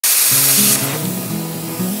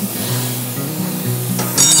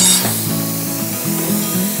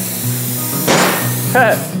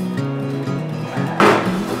Cut.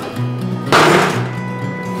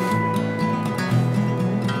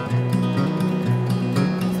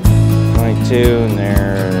 22, and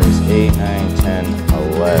there's 8, 9, 10,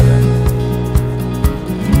 11.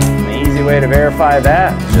 An easy way to verify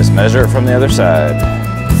that, just measure it from the other side.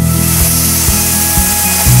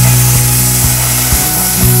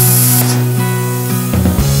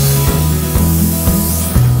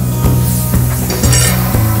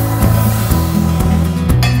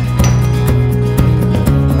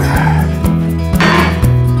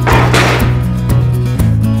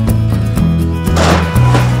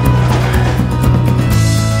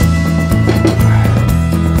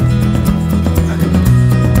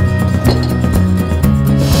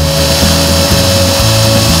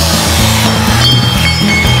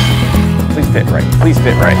 Please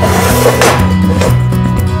fit right.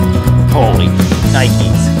 Holy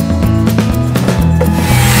Nikes.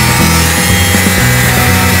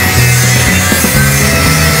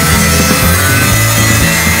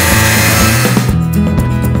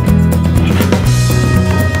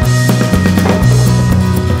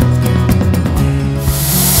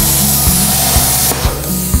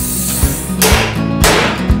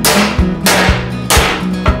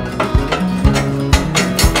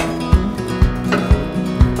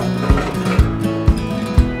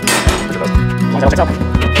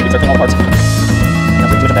 All parts.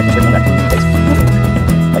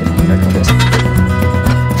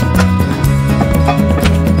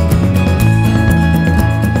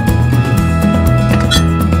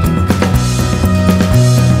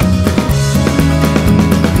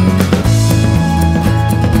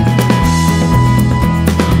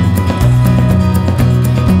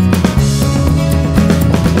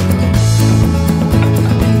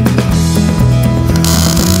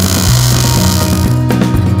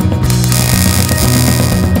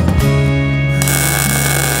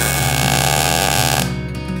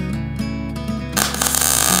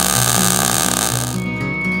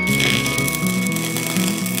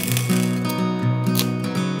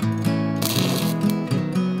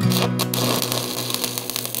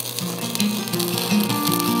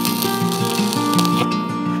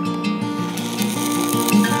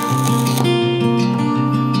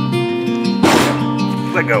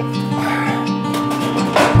 Let go.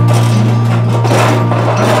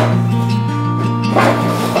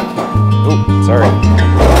 Oh, sorry.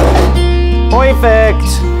 Perfect.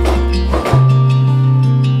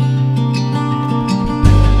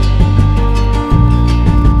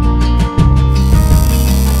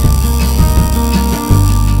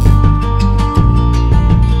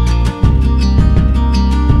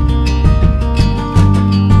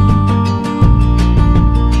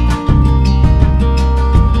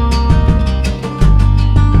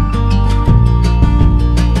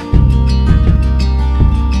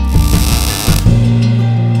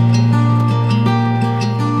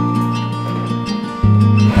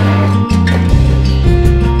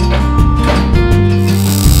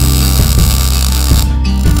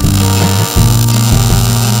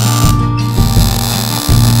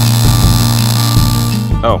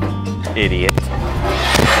 Oh, idiot.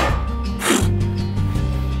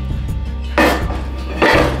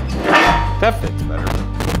 That fits better.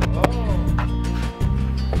 Oh,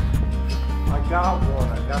 I got one.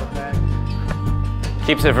 I got a bag.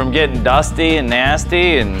 Keeps it from getting dusty and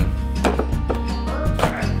nasty and...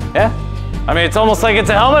 Yeah. I mean, it's almost like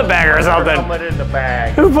it's a helmet bag or something. Helmet in the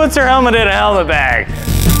bag. Who puts their helmet in a helmet bag?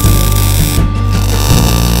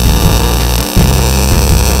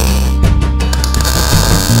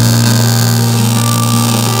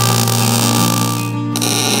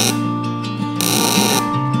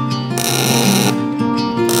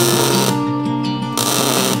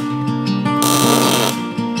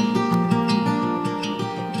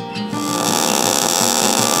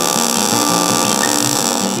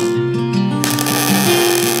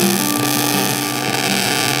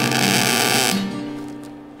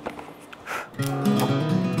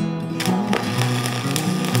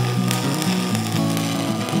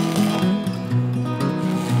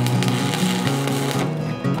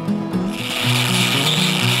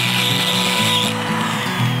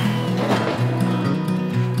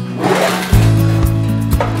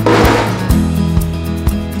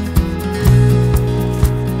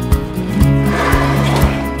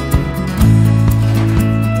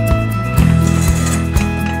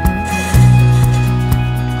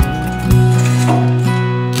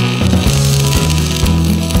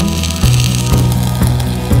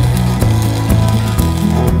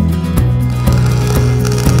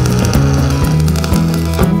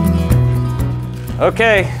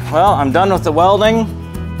 Okay, well, I'm done with the welding.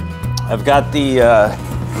 I've got the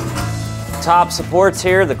top supports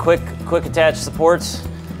here, the quick attach supports,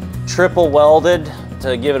 triple welded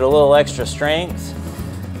to give it a little extra strength.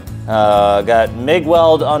 Got MIG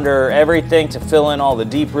weld under everything to fill in all the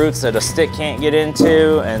deep roots that a stick can't get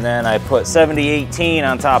into, and then I put 70-18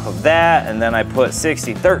 on top of that, and then I put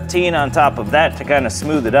 60-13 on top of that to kind of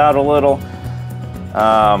smooth it out a little.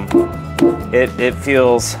 It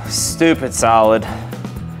feels stupid solid.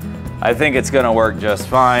 I think it's gonna work just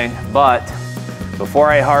fine, but before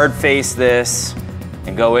I hard face this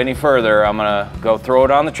and go any further, I'm gonna go throw it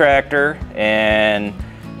on the tractor and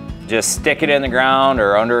just stick it in the ground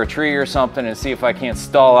or under a tree or something and see if I can't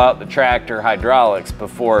stall out the tractor hydraulics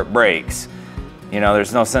before it breaks. You know,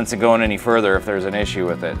 there's no sense in going any further if there's an issue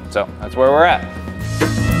with it. So that's where we're at.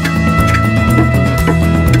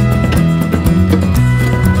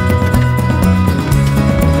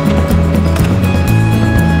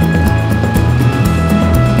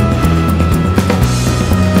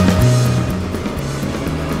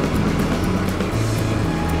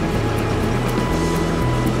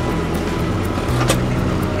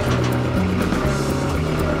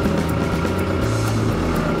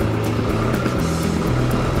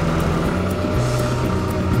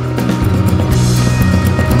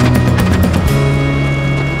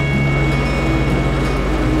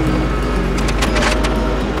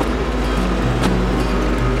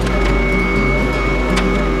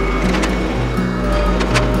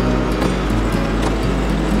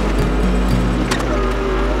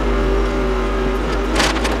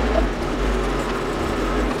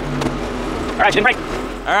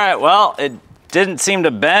 All right, well, it didn't seem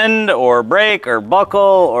to bend or break or buckle,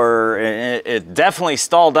 or it definitely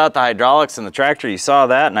stalled out the hydraulics in the tractor. You saw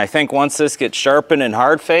that, and I think once this gets sharpened and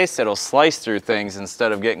hard faced, it'll slice through things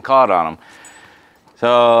instead of getting caught on them.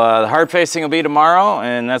 So the hard facing will be tomorrow,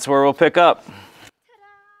 and that's where we'll pick up.